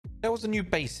There was a new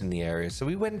base in the area, so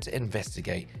we went to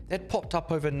investigate. They'd popped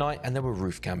up overnight and they were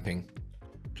roof camping.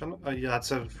 Yeah,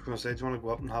 that's what I was going to say. Do you want to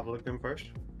go up and have a look in first?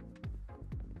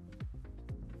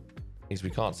 Means we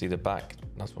can't see the back.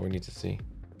 That's what we need to see.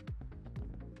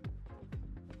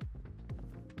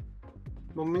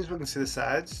 Well, it means we can see the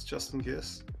sides, just in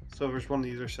case. So there's one on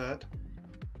either side.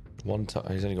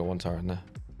 He's only got one turret in there.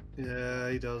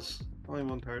 Yeah, he does. Only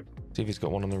one turret. See if he's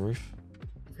got one on the roof.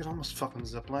 You can almost fucking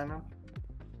zipline him.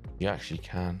 You actually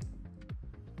can.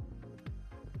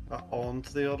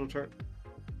 Onto the auto turret.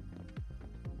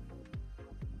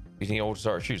 You think auto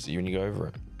turret shoots at you when you go over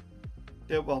it?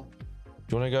 Yeah, well.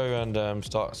 Do you want to go and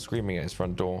start screaming at his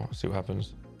front door? See what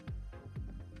happens.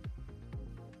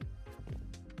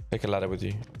 Take a ladder with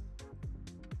you.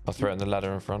 I'll throw it in the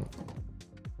ladder in front.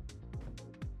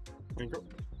 There you go.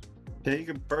 Yeah, you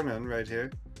can burn in right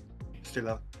here. Still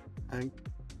up. Hang.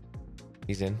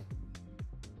 He's in.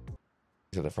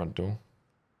 He's at the front door.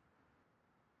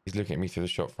 He's looking at me through the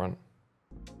shop front.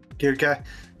 Here, guy.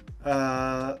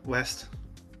 West.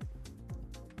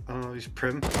 I don't know, he's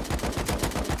prim.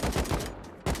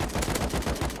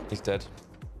 He's dead.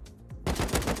 The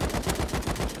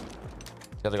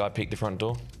other guy peeked the front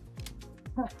door.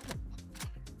 I'm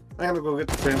gonna go get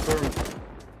the frame for him.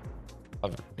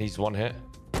 He's one hit.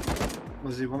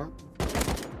 Was he one?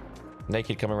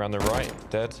 Naked coming around the right.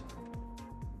 Dead.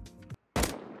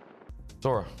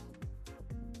 Sora.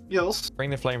 Yes. Bring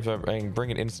the flamethrower and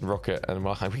bring an instant rocket and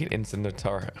we can instant the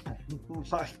turret.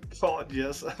 My god,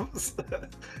 yes. I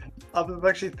was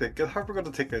actually thinking, how are we going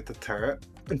to take out the turret?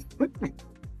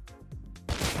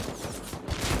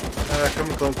 Come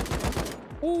close.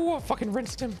 Ooh, I fucking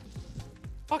rinsed him.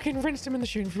 Fucking rinsed him in the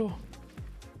shooting floor.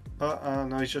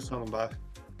 No, he's just running by.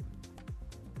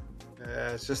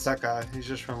 Yeah, it's just that guy. He's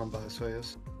just running by, so he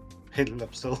is. Hidden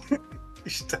up still.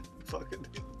 He's dead. Fucking.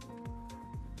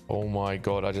 Oh my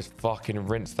god, I just fucking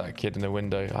rinsed that kid in the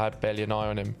window. I had barely an eye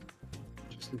on him.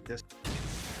 Just in case.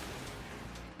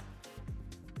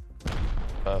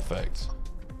 Perfect.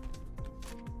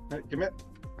 Right, give me it.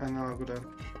 And then I'll go down.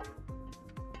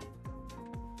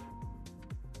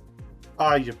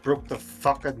 Ah, you broke the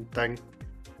fucking thing.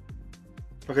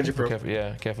 Look at you, bro. Careful,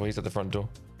 yeah, careful. He's at the front door.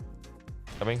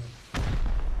 Coming.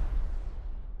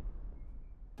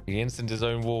 He instant his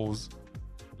own walls.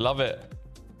 Love it.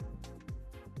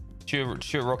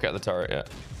 Shoot a rocket at the turret, yeah.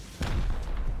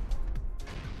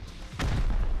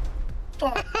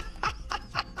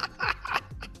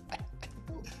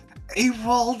 He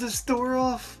walled his door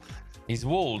off. He's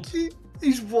walled.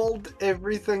 He's walled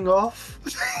everything off.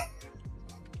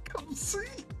 Come see.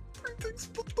 Everything's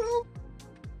put down.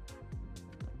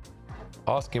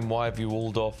 Ask him why have you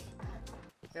walled off.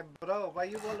 Yeah, bro, why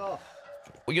you wall off?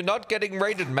 Well, you're not getting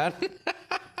raided, man.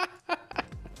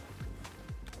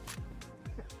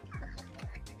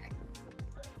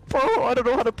 Bro, I don't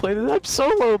know how to play this. I'm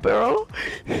solo, bro.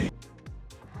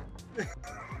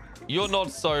 You're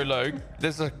not solo.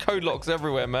 There's a code locks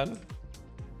everywhere, man.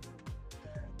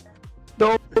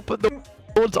 No, but the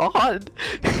one's on.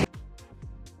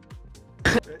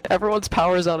 Everyone's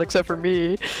power's on except for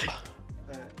me.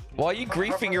 Why are you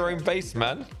griefing your own base,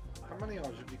 man? How many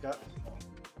hours have you got?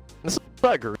 This is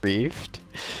not griefed.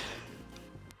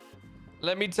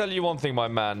 Let me tell you one thing, my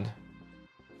man.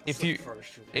 If you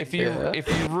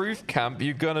roof camp,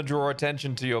 you're gonna draw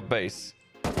attention to your base.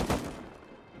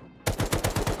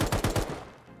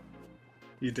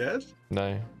 You dead?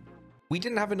 No. We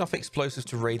didn't have enough explosives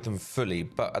to raid them fully,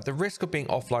 but at the risk of being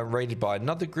offline raided by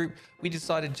another group, we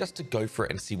decided just to go for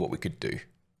it and see what we could do.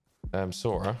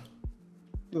 Sora.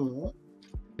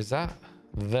 Is that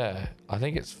there? I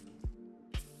think it's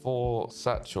 4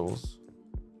 satchels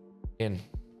in.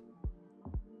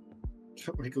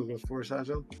 We go get 4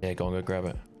 satchel. Yeah, go on, go grab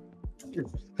it.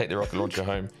 Take the rocket launcher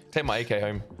home. Take my AK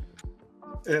home.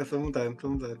 Yeah, throw them down,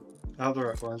 throw them down. I have the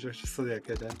rocket launcher, just throw the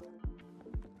AK down.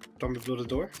 Don't blow the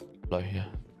door? Blow, yeah.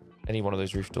 Any one of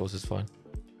those roof doors is fine.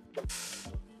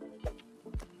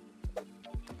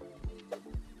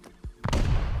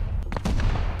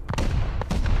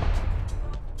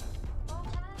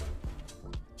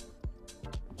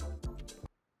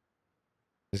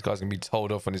 This guy's gonna be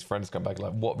told off when his friends come back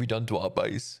like, what have you done to our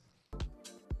base? So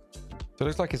it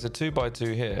looks like it's a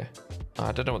 2x2 here.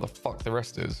 I don't know what the fuck the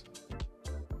rest is.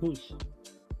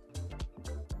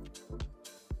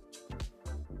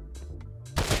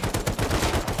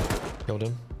 Killed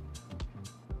him.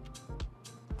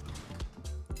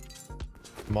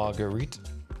 Marguerite.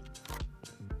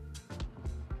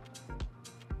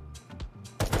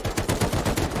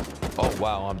 Oh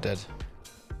wow, I'm dead.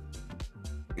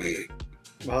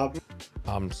 What happened?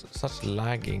 I'm such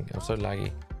lagging. I'm so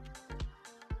laggy.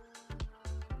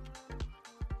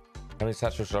 How many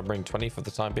satchels should I bring? 20 for the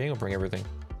time being, or bring everything?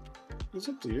 It's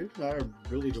up to you. I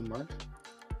really don't mind.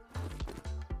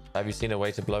 Have you seen a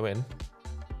way to blow in?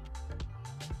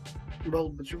 Well,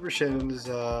 but you were saying is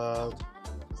through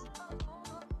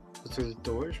the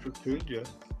doors, but good, yeah.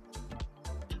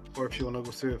 Or if you want to go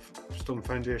through a stone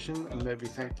foundation and maybe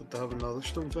think that they have another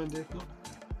stone foundation.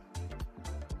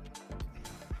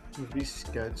 Maybe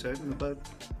scouts out in the bed.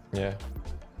 Yeah.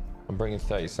 I'm bringing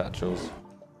 30 satchels.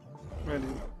 Ready.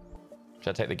 Should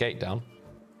I take the gate down?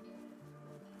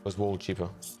 Was wall cheaper?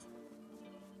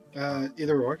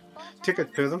 Either or. Take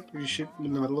out two of them. You shoot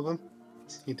in the middle of them.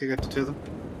 You take out the two of them.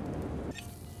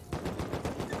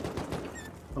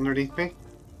 Underneath me.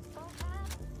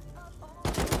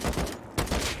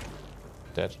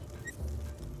 Dead.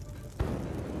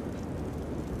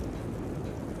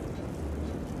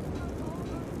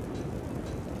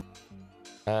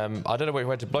 I don't know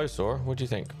where to blow, Sora. What do you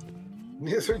think?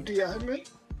 Neither do I,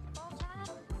 mate.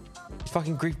 He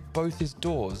fucking griefed both his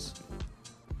doors.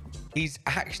 He's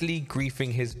actually griefing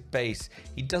his base.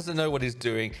 He doesn't know what he's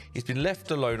doing. He's been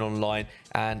left alone online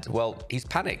and, well, he's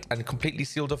panicked and completely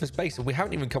sealed off his base. And we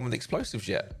haven't even come with explosives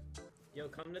yet. Yo,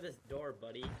 come to this door,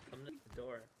 buddy. Come to the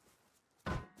door.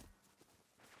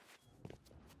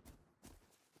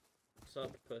 What's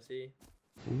up, pussy?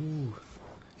 Ooh,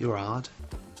 you're hard.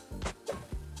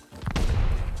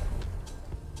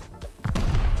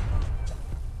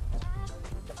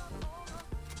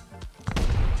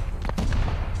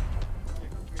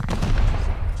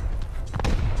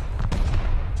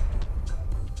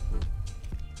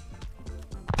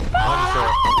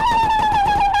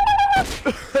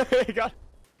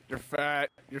 You're fat.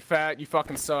 You're fat. You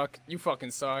fucking suck. You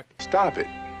fucking suck. Stop it.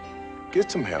 Get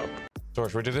some help. Sora,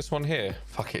 should we do this one here?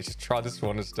 Fuck it, just try this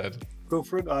one instead. Go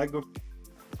for it, I go.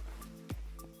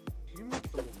 You must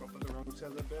have woke up at the wrong side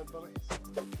of the bed, buddy.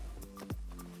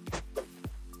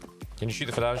 Can you shoot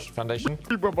the foundation?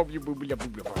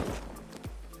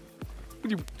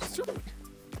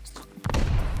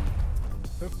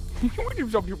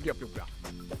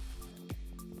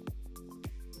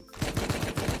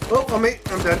 Oh, on me.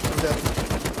 I'm dead. I'm dead.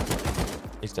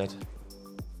 He's dead.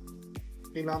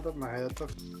 He landed in my head.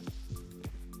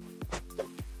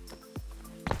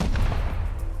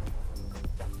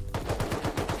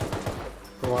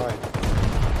 Why?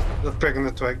 They're picking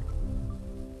the twig.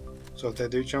 So if they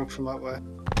do jump from that way.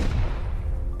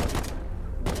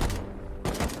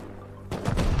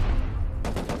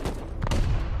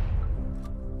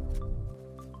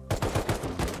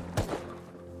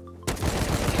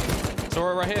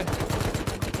 Sora right here.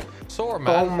 Sora,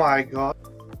 man. Oh my god.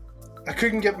 I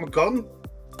couldn't get my gun.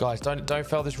 Guys, don't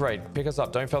fail this raid. Pick us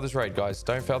up. Don't fail this raid, guys.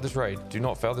 Don't fail this raid. Do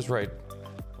not fail this raid.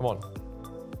 Come on.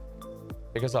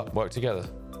 Pick us up. Work together.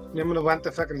 You know when I went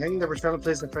to fucking thing, they were trying to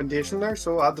place the foundation there,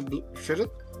 so I had to shoot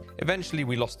it. Eventually,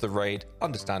 we lost the raid.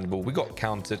 Understandable. We got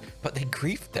countered, but they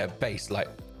griefed their base. Like,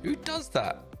 who does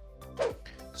that?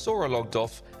 Sora logged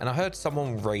off, and I heard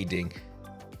someone raiding.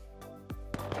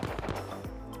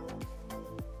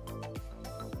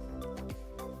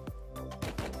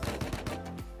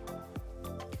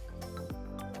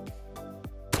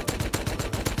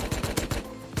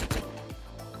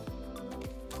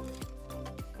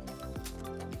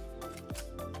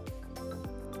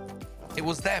 It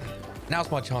was them.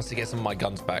 Now's my chance to get some of my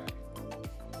guns back.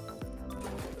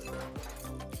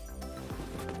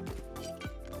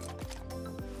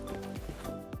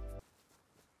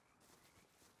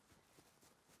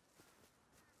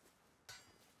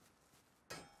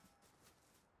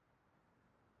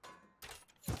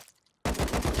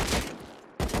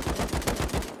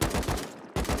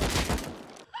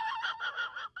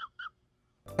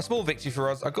 A small victory for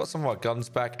us. I got some of our guns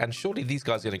back, and surely these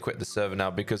guys are going to quit the server now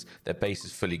because their base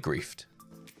is fully griefed.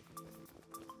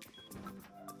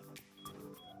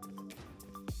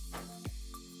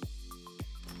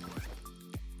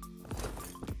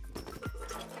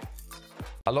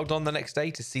 I logged on the next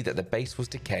day to see that the base was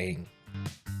decaying.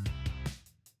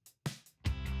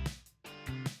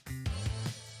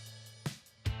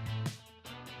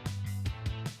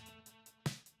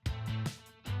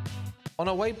 On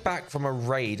our way back from a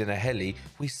raid in a heli,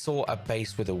 we saw a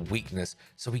base with a weakness,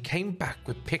 so we came back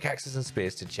with pickaxes and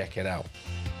spears to check it out.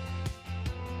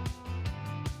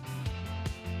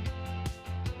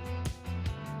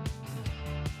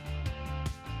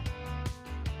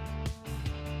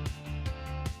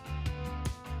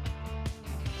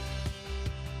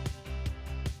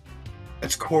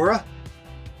 It's Cora?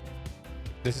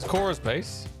 This is Cora's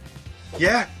base?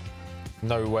 Yeah!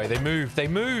 No way, they moved, they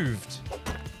moved!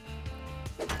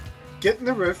 Get in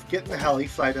the roof, get in the heli,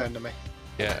 fly down to me.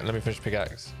 Yeah, let me finish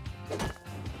pickaxe.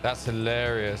 That's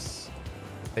hilarious.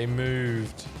 They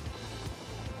moved.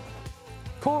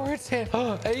 Core, it's here.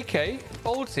 AK,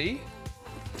 faulty.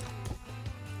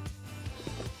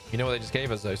 You know what they just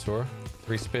gave us though, Sora?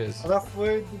 3 spears.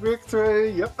 Halfway to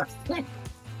victory. Yep.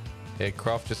 Here,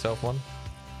 craft yourself one.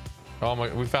 Oh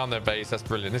my, we found their base. That's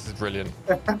brilliant. This is brilliant.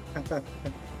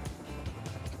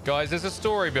 Guys, there's a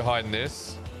story behind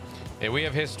this. Yeah, we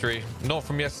have history. Not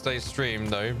from yesterday's stream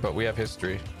though, but we have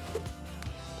history.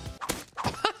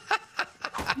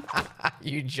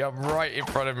 You jump right in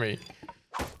front of me.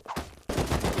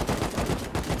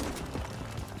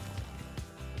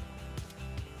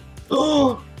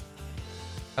 Oh!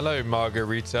 Hello,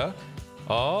 Margarita.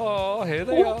 Oh, here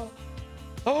they are.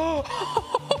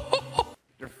 Oh!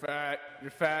 You're fat. You're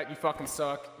fat. You fucking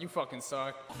suck. You fucking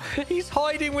suck. He's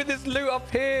hiding with his loot up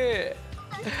here.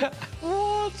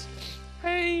 What?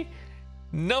 Hey,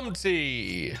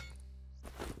 numpty.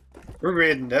 We're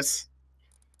raiding this.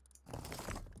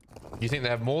 You think they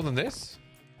have more than this?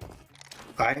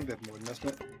 I think they have more than this,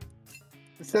 mate.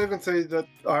 Instead of going through the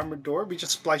armored door, we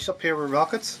just splice up here with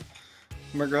rockets.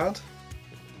 We're grand.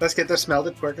 Let's get this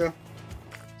smelted quicker.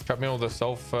 Trap me all the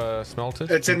sulfur smelted.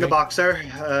 It's in the box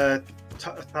there.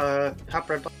 Top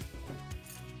red box.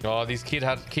 Oh, these kids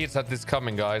had this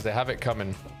coming, guys. They have it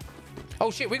coming. Oh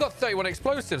shit, we got 31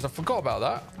 explosives. I forgot about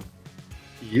that.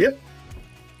 Yep.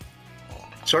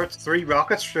 Short 3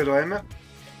 rockets straight away, mate.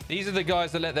 These are the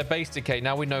guys that let their base decay.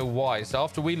 Now we know why. So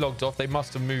after we logged off, they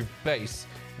must have moved base.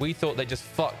 We thought they just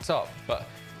fucked up, but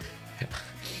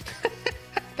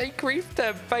they griefed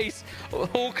their base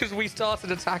all because we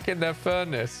started attacking their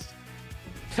furnace.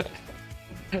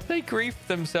 They griefed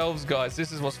themselves, guys.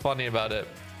 This is what's funny about it.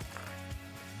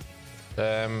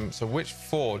 So which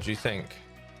 4 do you think?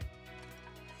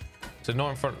 So not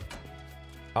in front.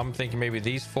 I'm thinking maybe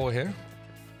these 4 here.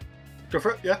 Go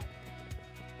for it, yeah.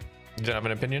 You don't have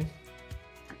an opinion?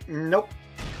 Nope.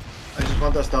 I just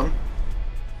want this done.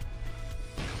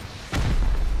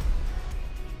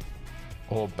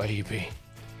 Oh baby.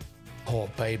 Oh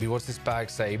baby, what's this bag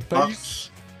say? Base.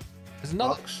 Box. There's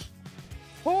another. Box.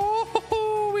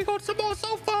 Oh, we got some more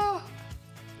sulfur.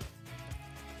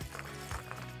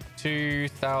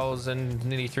 2,000,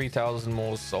 nearly 3,000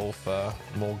 more sulfur,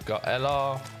 more gut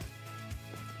LR,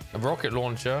 a rocket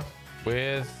launcher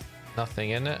with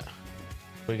nothing in it.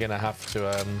 We're gonna have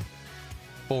to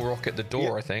full rocket the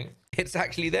door, I think. It's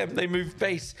actually them. They moved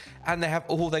base and they have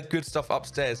all their good stuff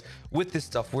upstairs. With this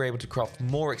stuff, we're able to craft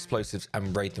more explosives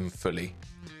and raid them fully.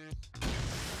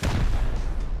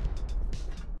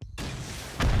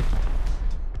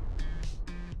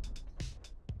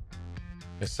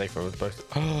 It's safer with both.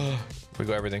 Oh, we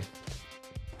got everything.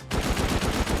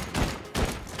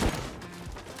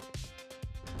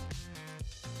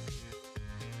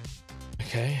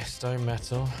 Okay, stone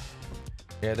metal.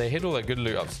 Yeah, they hid all their good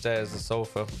loot upstairs, the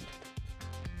sulfur.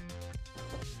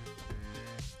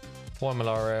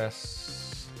 Formula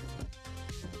RS.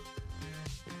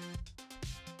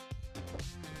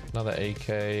 Another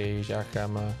AK,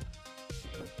 jackhammer.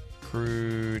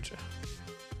 Crude.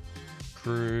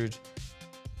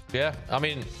 Yeah, I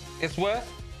mean, it's worth.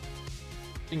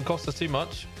 It didn't cost us too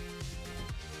much.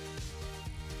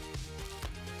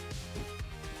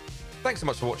 Thanks so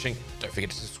much for watching. Don't forget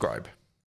to subscribe.